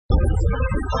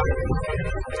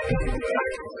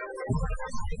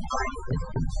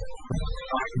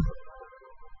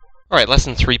Alright,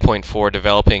 lesson 3.4,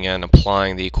 developing and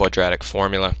applying the quadratic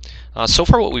formula. So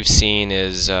far what we've seen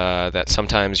is that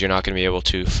sometimes you're not going to be able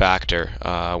to factor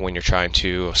when you're trying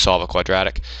to solve a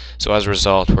quadratic. So as a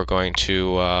result, we're going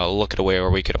to look at a way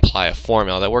where we could apply a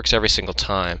formula that works every single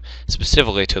time,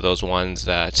 specifically to those ones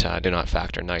that do not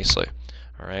factor nicely.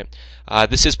 Alright,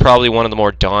 this is probably one of the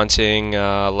more daunting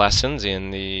lessons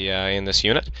in this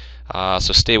unit.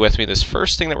 So stay with me. This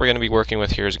first thing that we're going to be working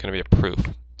with here is going to be a proof.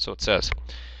 So it says,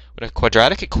 when a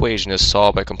quadratic equation is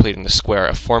solved by completing the square,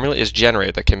 a formula is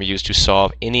generated that can be used to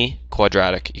solve any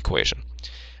quadratic equation.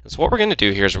 And so what we're going to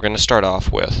do here is we're going to start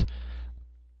off with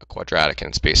a quadratic in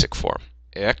its basic form.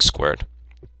 Ax squared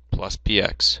plus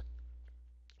bx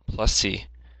plus c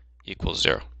equals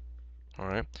 0.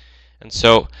 Alright? And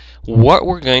so what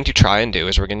we're going to try and do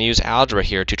is we're going to use algebra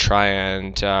here to try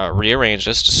and rearrange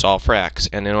this to solve for x.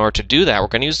 And in order to do that, we're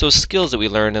going to use those skills that we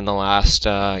learned in the last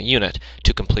unit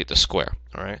to complete the square.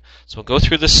 Alright, so we'll go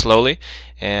through this slowly,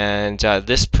 and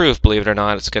this proof, believe it or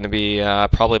not, it's going to be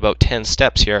probably about 10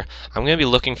 steps here. I'm going to be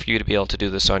looking for you to be able to do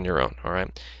this on your own.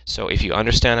 Alright, so if you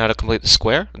understand how to complete the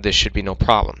square, this should be no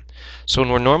problem. So when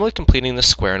we're normally completing the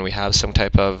square and we have some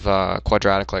type of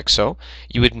quadratic like so,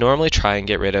 you would normally try and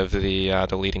get rid of the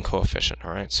leading coefficient.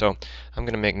 Alright, so I'm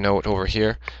going to make note over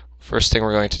here. First thing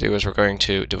we're going to do is we're going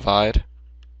to divide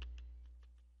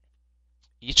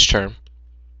each term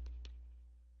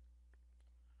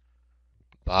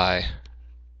by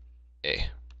a.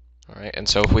 Alright, and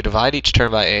so if we divide each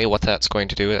term by a, what that's going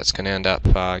to do, that's going to end up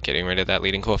getting rid of that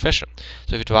leading coefficient.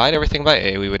 So if you divide everything by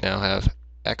a, we would now have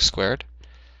x squared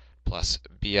plus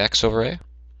bx over a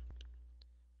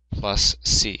plus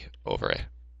c over a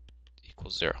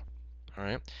equals 0.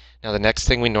 Alright, now the next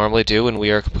thing we normally do when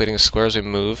we are completing a square is we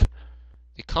move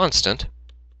the constant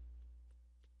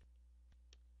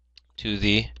to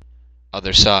the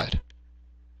other side.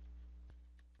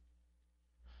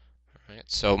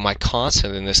 So my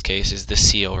constant in this case is the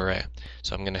c over a.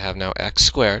 So I'm going to have now x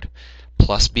squared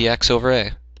plus bx over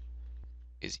a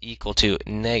is equal to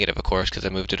negative, of course, because I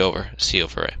moved it over, c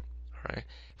over a. All right.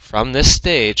 From this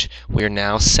stage, we are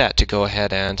now set to go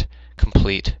ahead and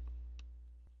complete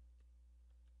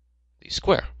the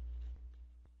square.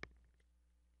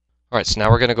 Alright, so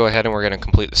now we're going to go ahead and we're going to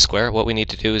complete the square. What we need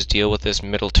to do is deal with this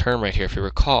middle term right here. If you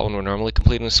recall, when we're normally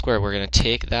completing the square, we're going to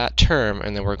take that term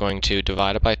and then we're going to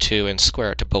divide it by 2 and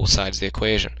square it to both sides of the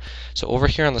equation. So over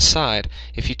here on the side,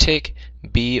 if you take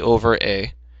b over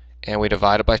a and we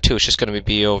divide it by 2, it's just going to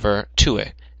be b over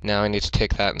 2a. Now I need to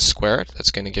take that and square it.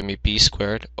 That's going to give me b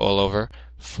squared all over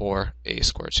 4a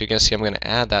squared. So you're going to see I'm going to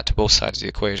add that to both sides of the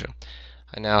equation.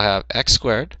 I now have x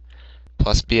squared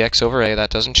plus bx over a. That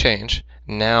doesn't change.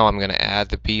 Now I'm going to add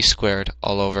the b squared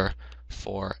all over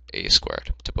 4a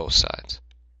squared to both sides,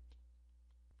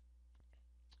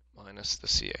 minus the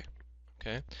ca.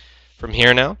 Okay. From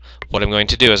here now, what I'm going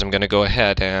to do is I'm going to go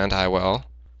ahead and I will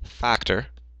factor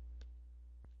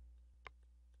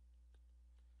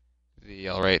the,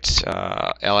 I'll write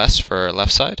ls for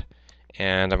left side,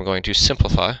 and I'm going to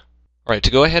simplify. Alright,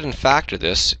 to go ahead and factor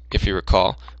this, if you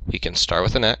recall, we can start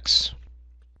with an x,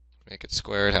 make it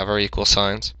squared, have our equal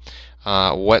signs.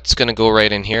 What's going to go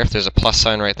right in here? If there's a plus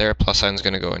sign right there, plus sign is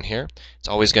going to go in here. It's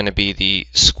always going to be the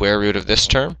square root of this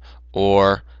term,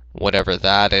 or whatever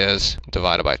that is,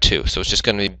 divided by 2. So it's just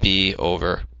going to be b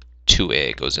over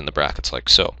 2a goes in the brackets like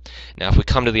so. Now if we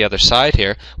come to the other side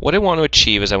here, what I want to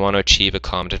achieve is I want to achieve a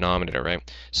common denominator, right?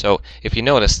 So if you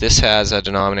notice, this has a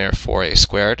denominator of 4a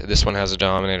squared. This one has a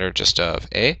denominator just of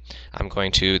a. I'm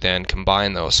going to then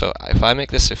combine those. So if I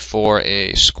make this a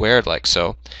 4a squared like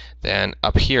so, then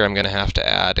up here I'm going to have to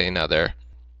add another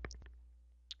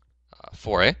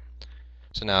 4a.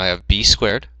 So now I have b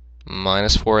squared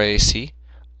minus 4ac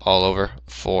all over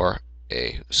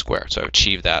 4a squared. So I've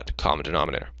achieved that common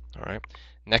denominator. Alright.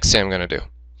 Next thing I'm going to do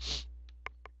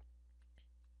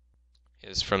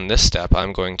is from this step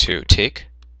I'm going to take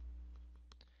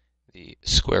the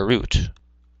square root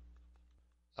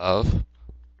of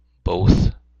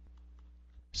both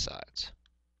sides.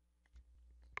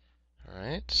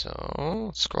 Alright, so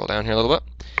let's scroll down here a little bit.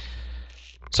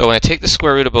 So when I take the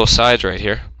square root of both sides right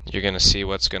here, you're going to see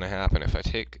what's going to happen. If I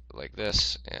take like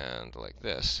this and like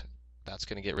this, that's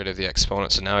going to get rid of the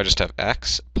exponent. So now I just have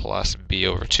x plus b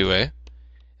over 2a. And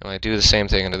when I do the same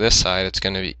thing into this side, it's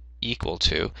going to be equal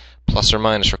to, plus or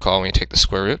minus, recall when you take the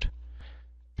square root,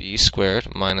 b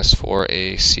squared minus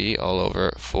 4ac all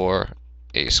over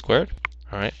 4a squared.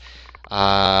 Alright.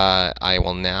 I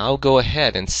will now go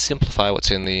ahead and simplify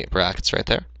what's in the brackets right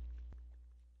there.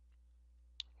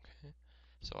 Okay.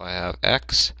 So I have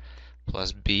x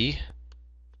plus b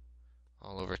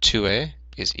all over 2a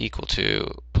is equal to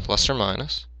plus or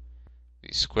minus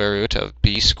the square root of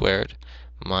b squared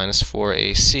minus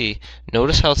 4ac.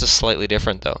 Notice how it's slightly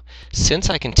different though. Since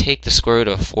I can take the square root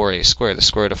of 4a squared, the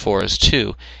square root of 4 is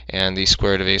 2, and the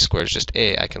square root of a squared is just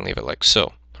a, I can leave it like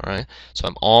so. Alright, so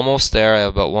I'm almost there. I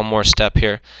have about one more step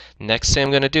here. Next thing I'm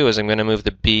going to do is I'm going to move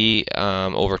the b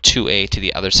over 2a to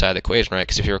the other side of the equation, right?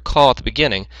 Because if you recall at the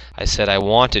beginning, I said I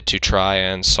wanted to try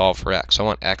and solve for x. I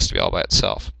want x to be all by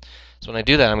itself. So when I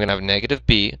do that, I'm going to have negative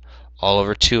b all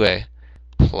over 2a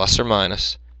plus or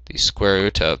minus the square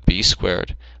root of b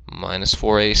squared minus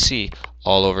 4ac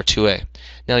all over 2a.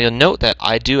 Now you'll note that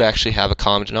I do actually have a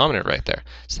common denominator right there.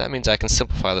 So that means I can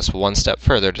simplify this one step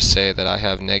further to say that I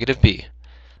have negative b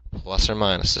plus or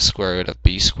minus the square root of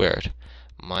b squared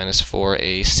minus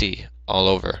 4ac all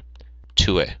over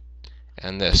 2a.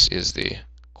 And this is the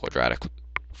quadratic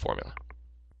formula.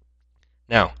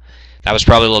 Now, that was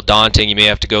probably a little daunting. You may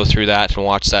have to go through that and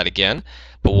watch that again.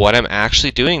 But what I'm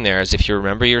actually doing there is, if you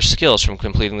remember your skills from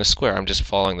completing the square, I'm just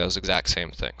following those exact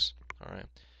same things. All right.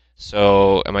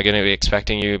 So am I going to be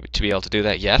expecting you to be able to do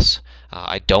that? Yes.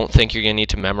 I don't think you're going to need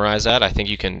to memorize that. I think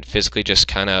you can physically just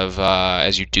kind of,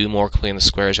 as you do more completing the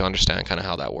squares, you'll understand kind of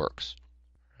how that works.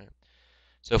 Right.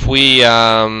 So if we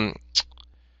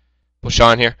push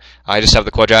on here, I just have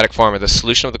the quadratic formula. The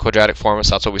solution of the quadratic formula,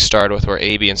 so that's what we started with, where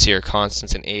a, b, and c are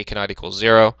constants and a cannot equal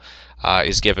 0,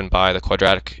 is given by the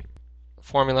quadratic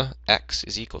formula. X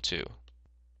is equal to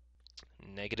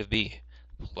negative b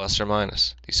plus or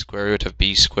minus the square root of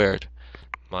b squared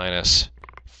minus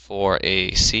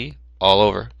 4ac all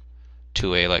over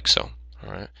 2a, like so.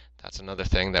 Alright, that's another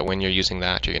thing that when you're using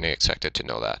that, you're going to be expected to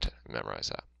know that, memorize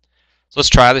that. So let's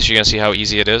try this. You're going to see how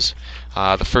easy it is.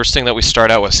 The first thing that we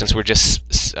start out with, since we're just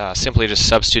simply just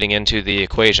substituting into the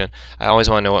equation, I always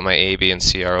want to know what my a, b, and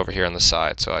c are over here on the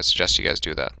side, so I suggest you guys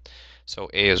do that. So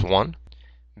a is 1,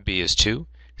 b is 2,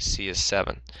 c is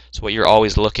 7. So what you're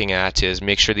always looking at is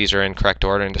make sure these are in correct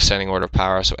order, in descending order of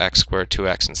power, so x squared,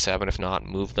 2x, and 7. If not,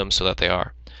 move them so that they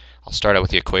are. I'll start out with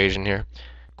the equation here.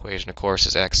 Equation, of course,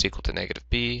 is x equal to negative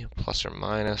b plus or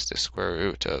minus the square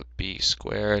root of b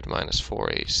squared minus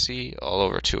 4ac all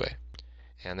over 2a.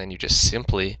 And then you just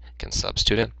simply can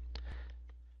substitute in.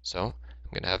 So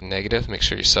I'm going to have negative, make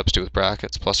sure you substitute with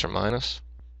brackets, plus or minus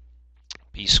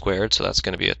b squared, so that's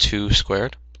going to be a 2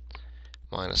 squared,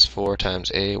 minus 4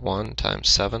 times a, 1 times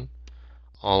 7,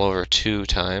 all over 2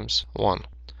 times 1.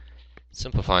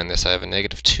 Simplifying this, I have a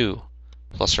negative 2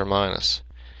 plus or minus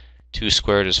 2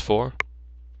 squared is 4,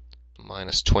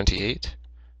 minus 28,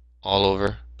 all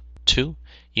over 2.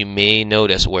 You may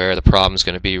notice where the problem is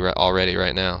going to be already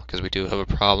right now, because we do have a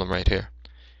problem right here.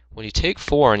 When you take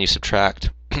 4 and you subtract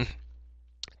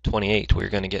 28, we're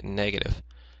going to get negative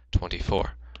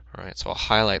 24. Alright, so I'll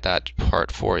highlight that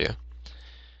part for you.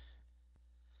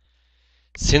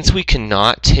 Since we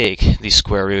cannot take the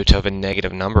square root of a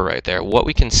negative number right there, what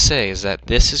we can say is that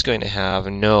this is going to have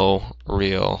no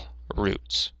real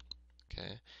roots.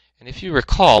 Okay? And if you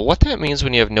recall, what that means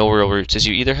when you have no real roots is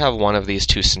you either have one of these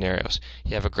two scenarios.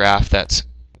 You have a graph that's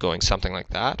going something like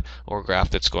that, or a graph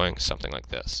that's going something like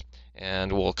this.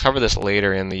 And we'll cover this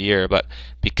later in the year, but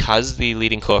because the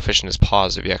leading coefficient is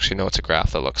positive, you actually know it's a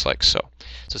graph that looks like so.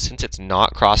 So since it's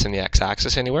not crossing the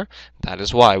x-axis anywhere, that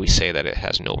is why we say that it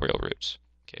has no real roots.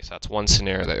 Okay, so that's one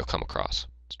scenario that you'll come across.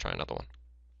 Let's try another one.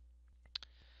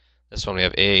 This one we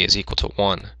have a is equal to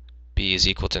 1, b is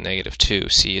equal to negative 2,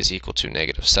 c is equal to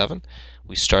negative 7.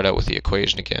 We start out with the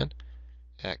equation again.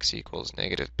 X equals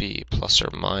negative b plus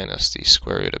or minus the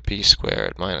square root of b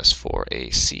squared minus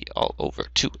 4ac all over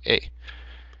 2a.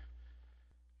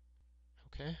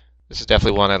 Okay, this is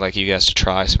definitely one I'd like you guys to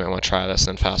try, so you might want to try this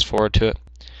and then fast forward to it.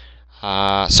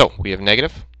 So we have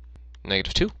negative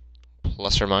 2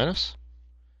 plus or minus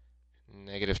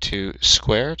negative 2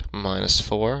 squared minus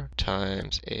 4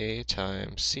 times a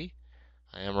times c.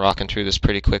 I am rocking through this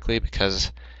pretty quickly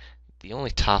because the only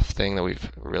tough thing that we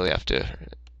really have to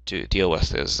deal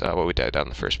with is what we did on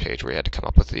the first page, where we had to come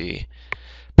up with the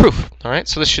proof. Alright,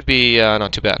 so this should be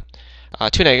not too bad.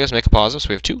 Two negatives make a positive, so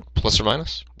we have 2 plus or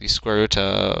minus the square root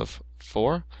of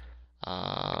 4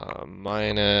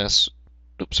 minus,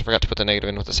 oops, I forgot to put the negative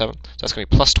in with the 7, so that's going to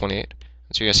be plus 28.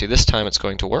 So you're going to see this time it's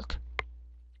going to work.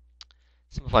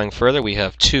 Simplifying further, we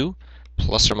have 2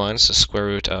 plus or minus the square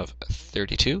root of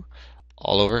 32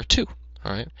 all over 2.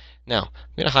 Alright, now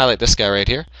I'm going to highlight this guy right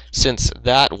here. Since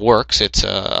that works, it's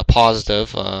a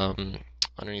positive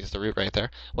underneath the root right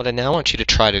there. What I now want you to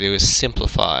try to do is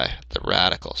simplify the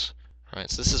radicals.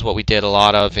 Alright, so this is what we did a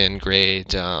lot of in grade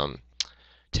 10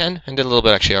 and did a little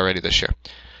bit actually already this year.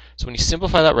 So when you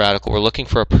simplify that radical, we're looking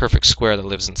for a perfect square that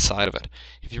lives inside of it.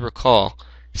 If you recall,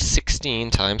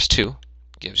 16 times 2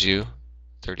 gives you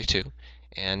 32.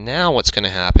 And now what's going to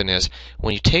happen is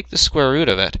when you take the square root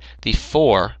of it, the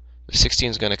 16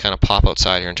 is going to kind of pop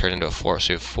outside here and turn into a 4.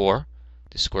 So you have 4,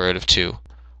 the square root of 2,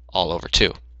 all over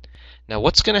 2. Now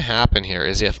what's going to happen here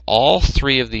is if all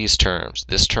three of these terms,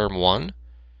 this term 1,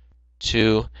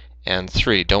 2, and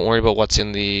 3, don't worry about what's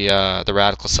in the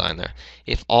radical sign there.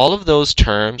 If all of those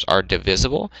terms are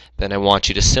divisible, then I want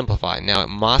you to simplify. Now it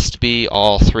must be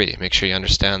all three. Make sure you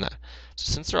understand that.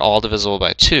 So since they're all divisible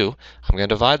by 2, I'm going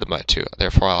to divide them by 2.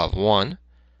 Therefore, I'll have 1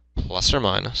 plus or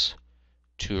minus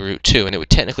 2 root 2, and it would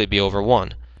technically be over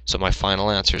 1. So my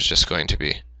final answer is just going to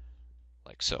be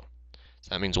like so. So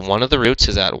that means one of the roots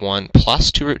is at 1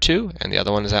 plus 2 root 2, and the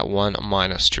other one is at 1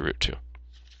 minus 2 root 2.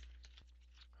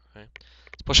 Okay.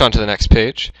 Let's push on to the next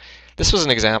page. This was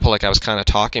an example like I was kind of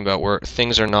talking about where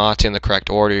things are not in the correct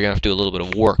order. You're going to have to do a little bit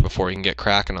of work before you can get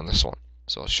cracking on this one.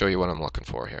 So I'll show you what I'm looking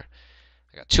for here.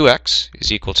 I got 2x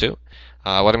is equal to.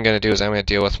 What I'm going to do is I'm going to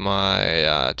deal with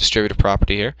my distributive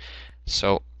property here.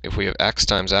 So if we have x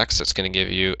times x, that's going to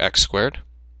give you x squared.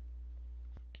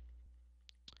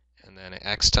 And then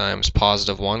x times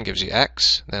positive 1 gives you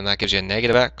x. Then that gives you a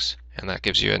negative x. And that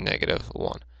gives you a negative 1.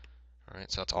 All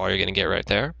right, so that's all you're going to get right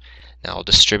there. Now I'll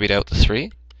distribute out the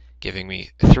 3, giving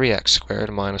me 3x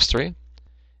squared minus 3.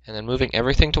 And then moving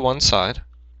everything to one side,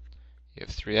 you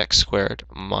have 3x squared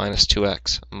minus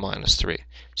 2x minus 3.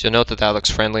 So you'll note that that looks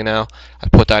friendly now. I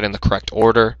put that in the correct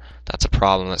order. That's a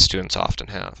problem that students often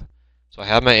have. So I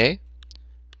have my A,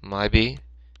 my B,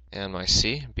 and my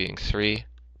C being 3,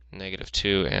 negative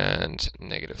 2, and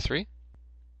negative 3.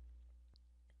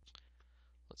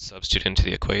 Let's substitute into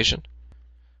the equation.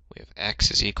 We have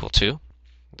x is equal to,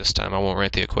 this time I won't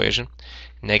write the equation,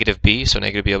 negative b, so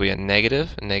negative b will be a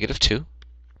negative 2,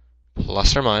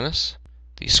 plus or minus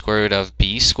the square root of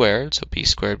b squared, so b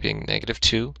squared being negative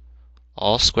 2,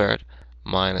 all squared,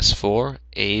 minus 4,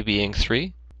 a being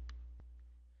 3,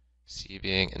 c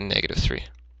being negative 3,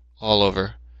 all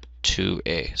over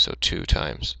 2a, so 2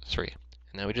 times 3.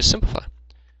 And now we just simplify.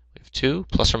 We have 2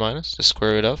 plus or minus the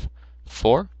square root of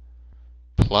 4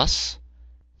 plus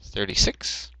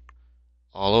 36,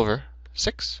 all over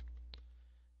 6.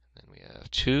 Then we have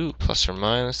 2 plus or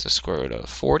minus the square root of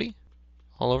 40,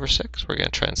 all over 6. We're going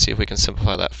to try and see if we can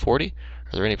simplify that 40.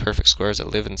 Are there any perfect squares that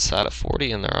live inside of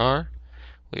 40? And there are.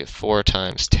 We have 4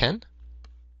 times 10.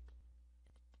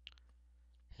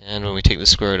 And when we take the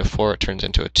square root of 4, it turns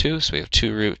into a 2. So we have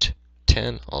 2 root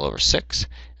 10 all over 6.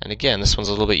 And again, this one's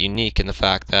a little bit unique in the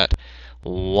fact that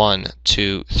 1,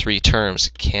 2, 3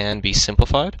 terms can be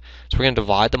simplified. So we're going to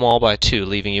divide them all by 2,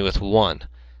 leaving you with 1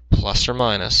 plus or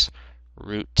minus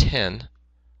root 10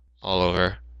 all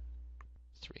over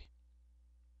 3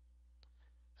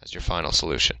 as your final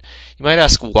solution. You might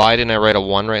ask, why didn't I write a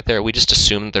 1 right there? We just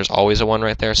assumed there's always a 1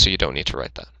 right there, so you don't need to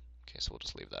write that. Okay, so we'll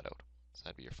just leave that out. So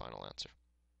that'd be your final answer.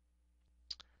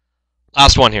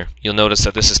 Last one here. You'll notice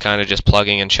that this is kind of just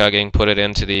plugging and chugging. Put it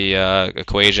into the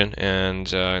equation, and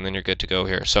then you're good to go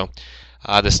here. So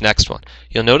this next one,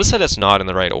 you'll notice that it's not in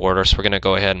the right order, so we're going to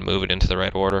go ahead and move it into the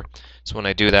right order. So when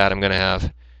I do that, I'm going to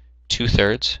have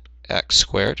 2/3 x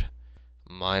squared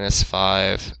minus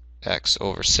 5x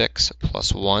over 6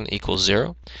 plus 1 equals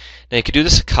 0. Now you could do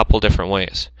this a couple different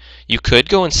ways. You could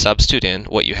go and substitute in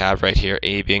what you have right here,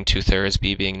 a being 2/3,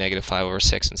 b being negative 5 over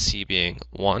 6, and c being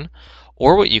 1.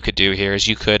 Or what you could do here is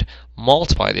you could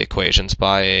multiply the equations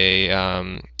by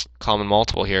a common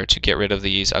multiple here to get rid of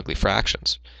these ugly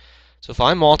fractions. So if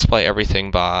I multiply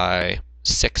everything by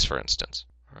 6, for instance,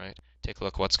 all right, take a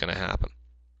look what's going to happen.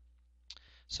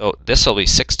 So this will be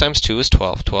 6 times 2 is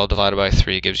 12. 12 divided by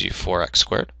 3 gives you 4x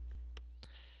squared.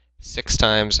 6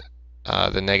 times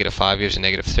the negative 5 gives you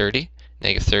negative 30.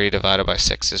 Negative 30 divided by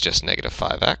 6 is just negative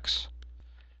 5x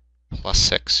plus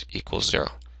 6 equals 0.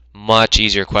 Much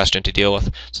easier question to deal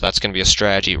with, so that's going to be a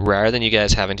strategy rather than you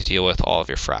guys having to deal with all of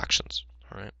your fractions.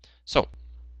 All right. So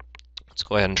let's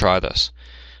go ahead and try this.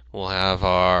 We'll have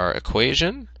our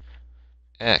equation.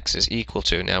 X is equal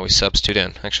to, now we substitute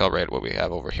in, actually I'll write what we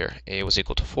have over here. A was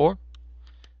equal to 4,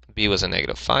 B was a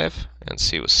negative 5, and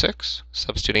C was 6.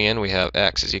 Substituting in, we have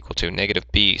X is equal to negative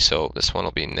B, so this one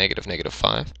will be negative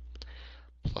 5,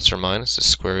 plus or minus the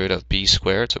square root of B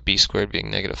squared, so B squared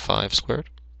being negative 5 squared,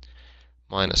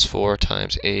 minus 4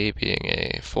 times A being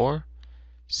a 4,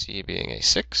 C being a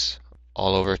 6,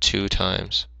 all over 2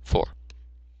 times 4.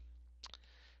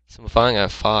 Simplifying, I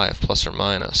have 5 plus or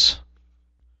minus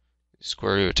the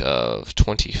square root of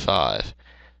 25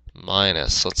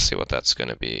 minus, let's see what that's going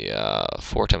to be,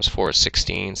 4 times 4 is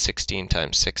 16, 16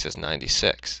 times 6 is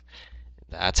 96.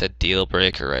 That's a deal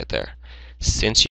breaker right there. Since